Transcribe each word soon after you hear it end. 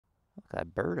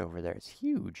That bird over there is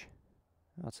huge.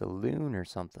 Oh, it's a loon or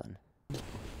something.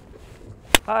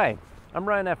 Hi, I'm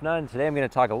RyanF9, and today I'm going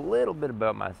to talk a little bit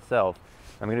about myself.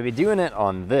 I'm going to be doing it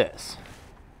on this.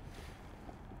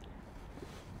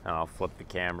 And I'll flip the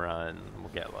camera and we'll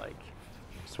get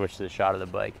switch to the shot of the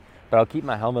bike. But I'll keep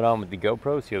my helmet on with the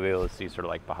GoPro so you'll be able to see sort of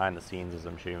like behind the scenes as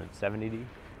I'm shooting at 70D.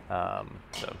 So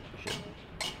you should.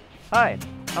 Hi,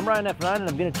 I'm RyanF9, and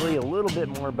I'm going to tell you a little bit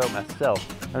more about myself.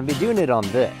 I'm going to be doing it on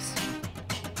this.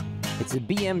 It's a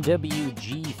BMW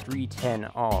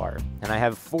G310R, and I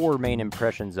have 4 main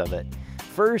impressions of it.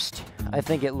 First, I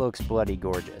think it looks bloody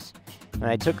gorgeous. And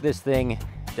I took this thing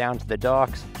down to the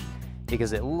docks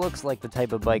because it looks like the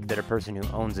type of bike that a person who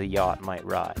owns a yacht might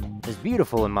ride. It's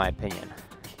beautiful in my opinion.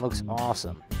 It looks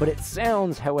awesome. But it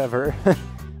sounds, however,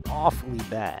 awfully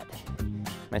bad.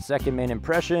 My second main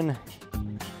impression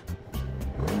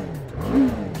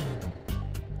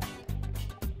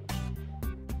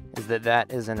is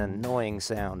that is an annoying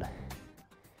sound.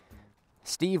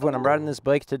 Steve, when I'm riding this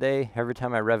bike today, every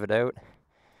time I rev it out,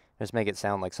 just make it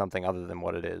sound like something other than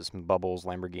what it is. Bubbles,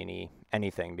 Lamborghini,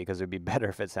 anything, because it would be better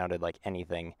if it sounded like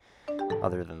anything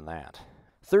other than that.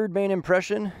 Third main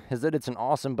impression is that it's an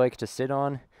awesome bike to sit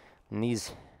on, and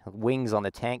these wings on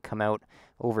the tank come out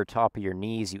over top of your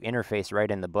knees. You interface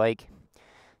right in the bike.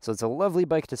 So it's a lovely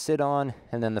bike to sit on,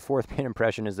 and then the fourth main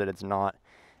impression is that it's not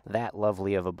that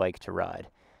lovely of a bike to ride.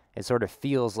 It sort of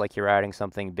feels like you're riding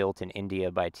something built in India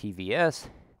by TVS,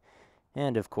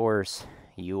 and of course,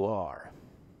 you are.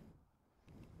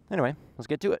 Anyway, let's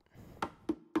get to it.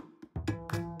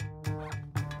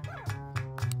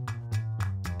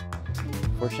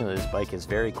 Fortunately, this bike is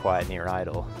very quiet near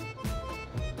idle.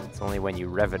 It's only when you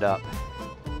rev it up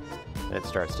that it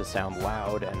starts to sound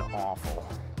loud and awful.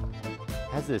 It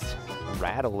has this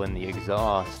rattle in the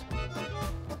exhaust.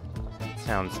 It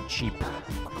sounds cheap.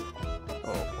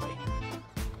 Oh boy.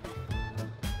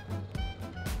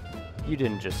 You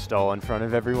didn't just stall in front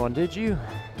of everyone, did you?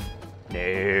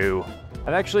 No.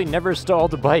 I've actually never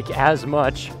stalled a bike as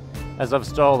much as I've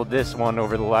stalled this one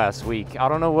over the last week. I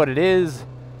don't know what it is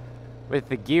with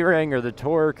the gearing or the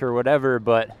torque or whatever,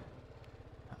 but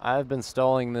I've been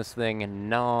stalling this thing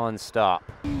non-stop.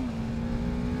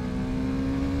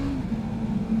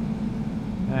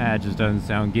 That just doesn't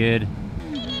sound good.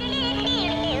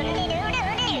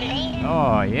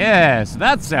 Oh yes,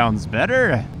 that sounds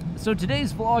better. So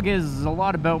today's vlog is a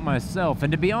lot about myself,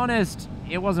 and to be honest,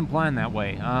 it wasn't planned that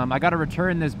way. I got to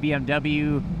return this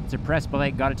BMW. It's a press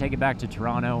bike, got to take it back to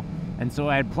Toronto. And so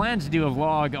I had planned to do a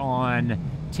vlog on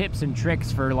tips and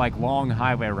tricks for long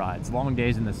highway rides, long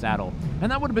days in the saddle.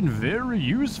 And that would have been very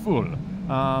useful.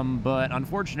 But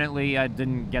unfortunately, I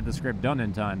didn't get the script done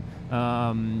in time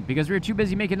because we were too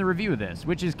busy making the review of this,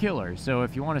 which is killer. So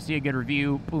if you want to see a good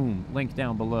review, boom, link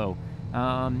down below.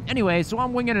 Anyway, so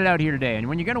I'm winging it out here today. And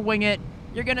when you're going to wing it,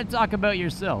 you're going to talk about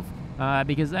yourself.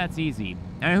 Because that's easy.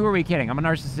 And who are we kidding? I'm a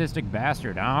narcissistic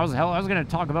bastard. I was going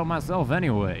to talk about myself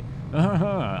anyway.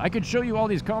 I could show you all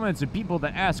these comments of people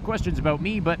that ask questions about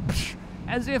me, but psh,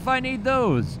 as if I need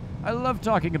those. I love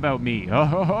talking about me.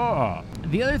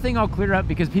 The other thing I'll clear up,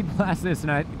 because people ask this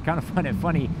and I kind of find it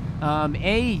funny.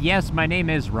 A, yes, my name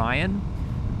is Ryan.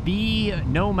 B,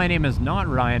 no, my name is not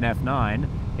RyanF9.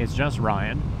 It's just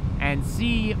Ryan. And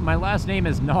C, my last name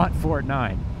is not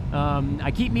Fortnine.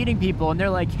 I keep meeting people and they're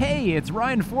like, hey, it's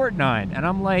RyanF9. And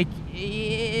I'm like,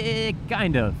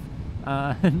 kind of.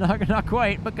 Not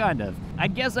quite, but kind of. I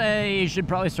guess I should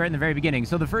probably start in the very beginning.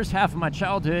 So the first half of my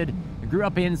childhood, I grew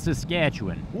up in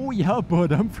Saskatchewan. Oh yeah,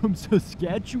 bud, I'm from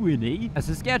Saskatchewan, eh?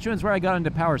 Saskatchewan's where I got into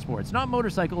power sports. Not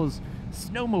motorcycles,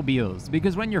 snowmobiles.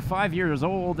 Because when you're 5 years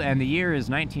old and the year is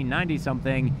 1990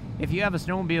 something, if you have a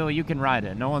snowmobile, you can ride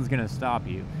it. No one's gonna stop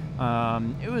you.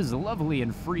 It was lovely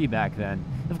and free back then.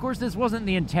 Of course, this wasn't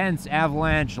the intense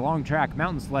avalanche, long track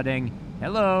mountain sledding.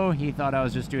 Hello, he thought I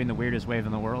was just doing the weirdest wave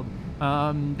in the world.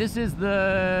 This is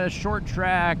the short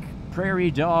track, prairie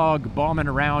dog, bombing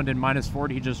around in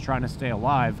 -40 just trying to stay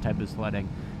alive type of sledding.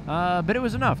 But it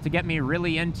was enough to get me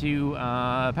really into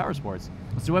power sports.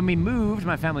 So when we moved,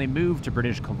 my family moved to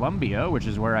British Columbia, which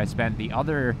is where I spent the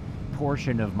other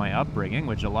portion of my upbringing,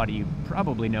 which a lot of you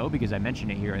probably know because I mention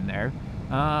it here and there.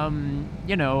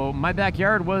 You know, my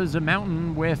backyard was a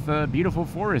mountain with a beautiful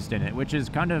forest in it, which is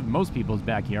kind of most people's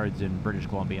backyards in British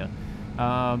Columbia.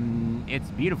 It's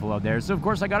beautiful out there. So of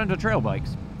course I got into trail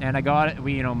bikes, and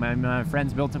my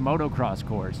friends built a motocross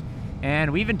course,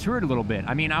 and we even toured a little bit.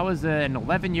 I mean, I was an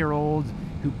 11-year-old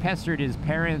who pestered his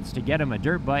parents to get him a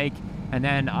dirt bike, and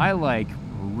then I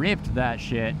ripped that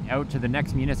shit out to the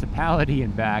next municipality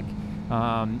and back.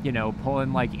 You know,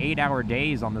 pulling 8-hour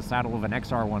days on the saddle of an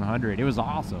XR100. It was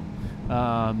awesome.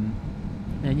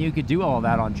 And you could do all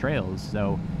that on trails.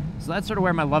 So that's sort of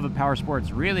where my love of power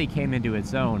sports really came into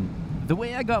its own. The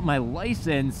way I got my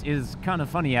license is kind of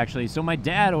funny, actually. So my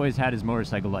dad always had his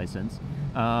motorcycle license.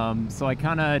 So I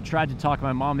kind of tried to talk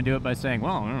my mom into it by saying,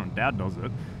 well, Dad does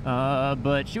it.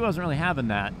 But she wasn't really having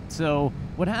that. So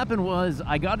what happened was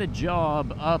I got a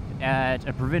job up at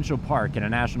a provincial park in a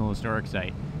National Historic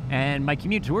Site. And my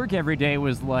commute to work every day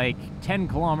was like 10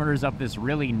 kilometers up this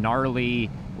really gnarly,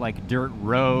 like dirt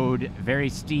road, very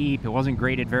steep. It wasn't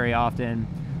graded very often.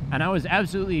 And I was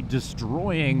absolutely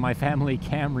destroying my family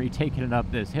Camry taking it up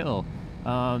this hill.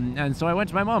 And so I went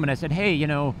to my mom and I said, hey,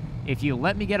 if you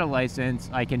let me get a license,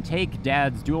 I can take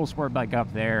Dad's dual sport bike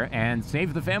up there and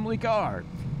save the family car.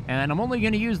 And I'm only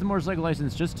going to use the motorcycle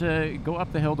license just to go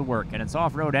up the hill to work. And it's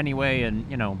off-road anyway, and,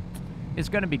 it's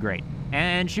going to be great.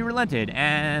 And she relented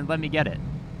and let me get it.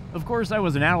 Of course, I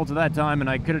was an adult at that time, and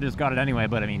I could have just got it anyway,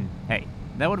 but I mean, hey,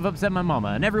 that would have upset my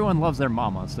mama, and everyone loves their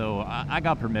mama, so I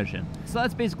got permission. So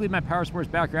that's basically my power sports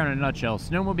background in a nutshell.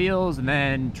 Snowmobiles, and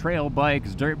then trail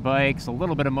bikes, dirt bikes, a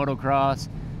little bit of motocross,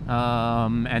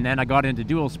 and then I got into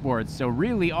dual sports. So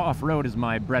really off-road is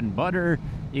my bread and butter.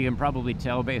 You can probably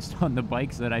tell based on the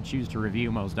bikes that I choose to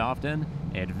review most often.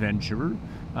 Adventure.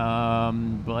 Yeah,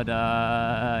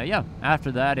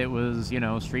 after that it was,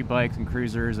 street bikes and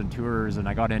cruisers and tours, and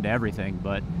I got into everything,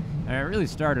 but I really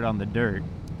started on the dirt.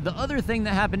 The other thing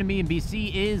that happened to me in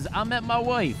BC is I met my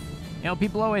wife.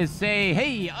 People always say,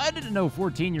 hey, I didn't know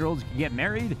 14-year-olds could get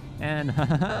married, and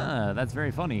that's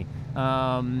very funny.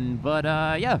 Yeah,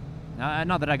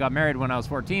 not that I got married when I was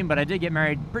 14, but I did get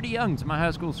married pretty young to my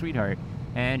high school sweetheart,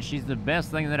 and she's the best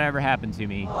thing that ever happened to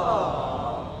me.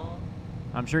 Aww.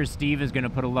 I'm sure Steve is going to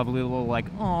put a lovely little,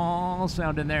 aww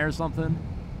sound in there or something.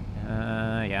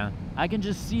 Yeah. I can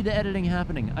just see the editing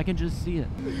happening. I can just see it.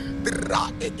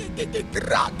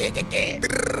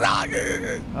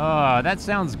 Oh, that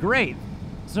sounds great.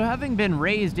 So having been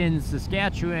raised in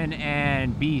Saskatchewan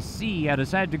and BC, I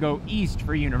decided to go east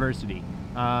for university.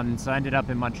 So I ended up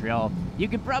in Montreal. You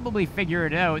could probably figure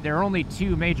it out. There are only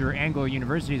 2 major Anglo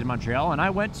universities in Montreal, and I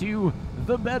went to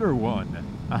the better one.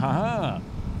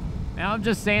 Now, I'm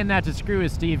just saying that to screw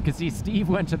with Steve, because Steve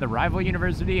went to the rival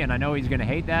university, and I know he's going to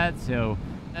hate that, so...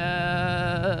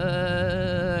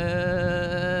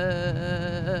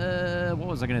 what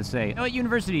was I going to say? Oh, at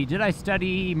university, did I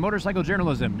study motorcycle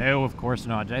journalism? No, of course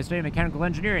not. Did I study mechanical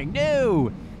engineering?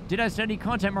 No! Did I study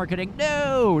content marketing?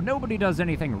 No! Nobody does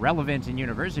anything relevant in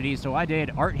university, so I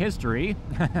did art history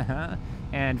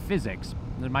and physics.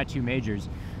 Those are my 2 majors.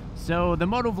 So the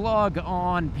motovlog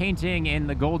on painting in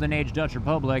the Golden Age Dutch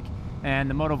Republic and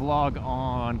the motovlog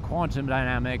on quantum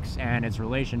dynamics and its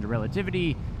relation to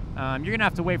relativity, you're going to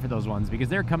have to wait for those ones because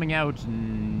they're coming out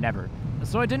never.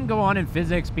 So I didn't go on in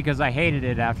physics because I hated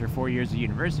it after 4 years of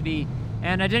university,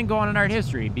 and I didn't go on in art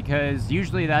history because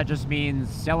usually that just means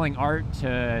selling art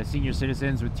to senior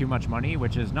citizens with too much money,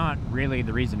 which is not really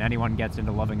the reason anyone gets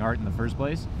into loving art in the first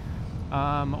place.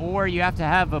 Or you have to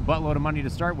have a buttload of money to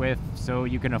start with so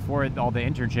you can afford all the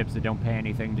internships that don't pay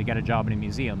anything to get a job in a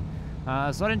museum.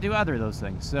 So I didn't do either of those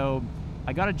things. So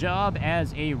I got a job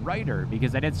as a writer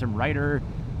because I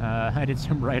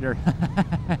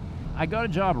got a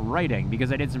job writing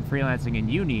because I did some freelancing in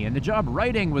uni, and the job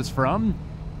writing was from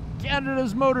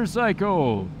Canada's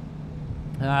Motorcycle.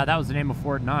 That was the name of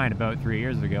Fortnine about 3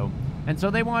 years ago. And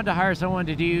so they wanted to hire someone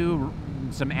to do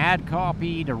some ad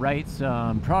copy, to write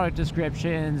some product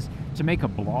descriptions, to make a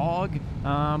blog,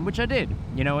 which I did.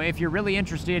 If you're really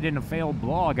interested in a failed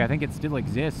blog, I think it still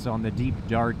exists on the deep,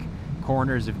 dark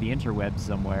corners of the interweb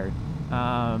somewhere.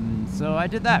 So I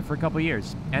did that for a couple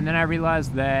years. And then I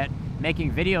realized that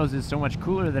making videos is so much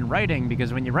cooler than writing,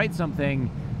 because when you write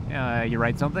something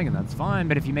and that's fine,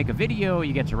 but if you make a video,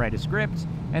 you get to write a script,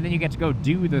 and then you get to go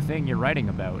do the thing you're writing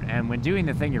about. And when doing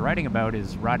the thing you're writing about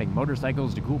is riding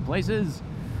motorcycles to cool places,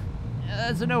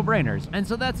 it's a no-brainer. And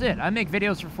so that's it. I make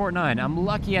videos for Fortnine. I'm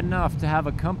lucky enough to have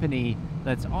a company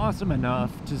that's awesome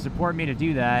enough to support me to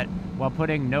do that while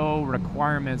putting no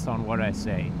requirements on what I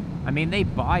say. I mean, they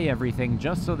buy everything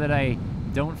just so that I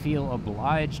don't feel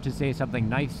obliged to say something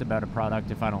nice about a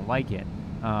product if I don't like it.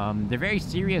 They're very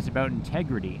serious about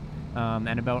integrity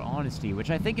and about honesty, which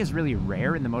I think is really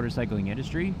rare in the motorcycling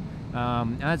industry.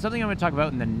 And that's something I'm going to talk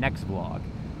about in the next vlog.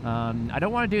 I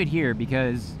don't want to do it here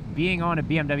because being on a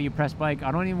BMW press bike,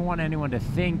 I don't even want anyone to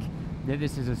think that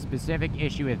this is a specific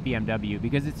issue with BMW,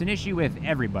 because it's an issue with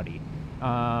everybody.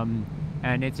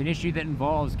 and it's an issue that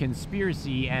involves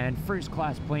conspiracy and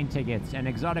first-class plane tickets and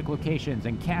exotic locations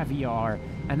and caviar,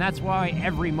 and that's why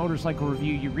every motorcycle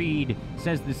review you read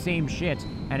says the same shit,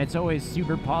 and it's always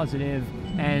super positive.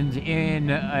 And in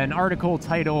an article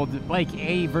titled Bike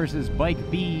A versus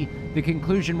Bike B, the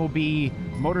conclusion will be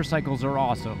motorcycles are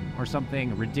awesome, or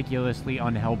something ridiculously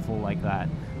unhelpful like that.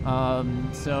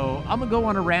 So I'm gonna go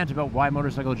on a rant about why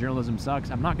motorcycle journalism sucks.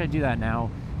 I'm not gonna do that now,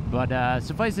 but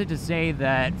suffice it to say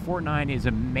that Fortnine is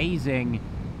amazing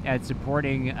at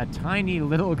supporting a tiny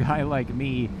little guy like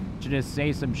me to just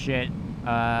say some shit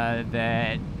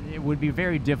that it would be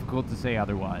very difficult to say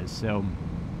otherwise. So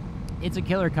it's a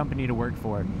killer company to work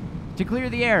for. To clear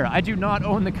the air, I do not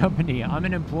own the company. I'm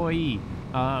an employee.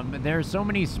 There are so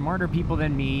many smarter people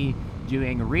than me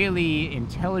doing really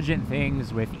intelligent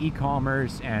things with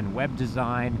e-commerce and web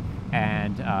design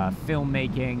and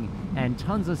filmmaking and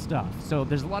tons of stuff. So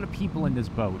there's a lot of people in this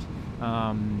boat.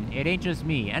 It ain't just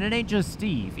me, and it ain't just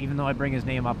Steve, even though I bring his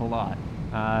name up a lot.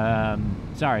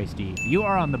 Sorry, Steve. You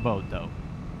are on the boat, though.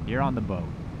 You're on the boat.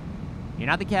 You're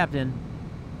not the captain.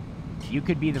 You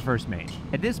could be the first mate.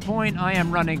 At this point, I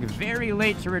am running very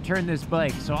late to return this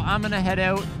bike, so I'm gonna head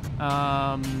out.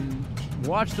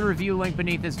 Watch the review link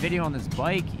beneath this video on this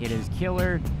bike. It is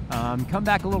killer. Come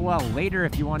back a little while later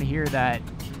if you want to hear that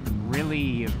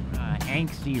really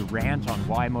angsty rant on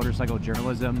why motorcycle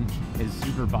journalism is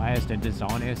super biased and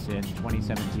dishonest in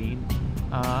 2017.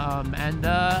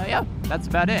 Yeah, that's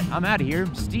about it. I'm out of here.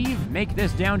 Steve, make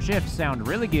this downshift sound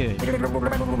really good.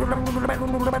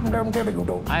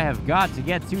 I have got to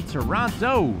get to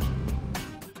Toronto.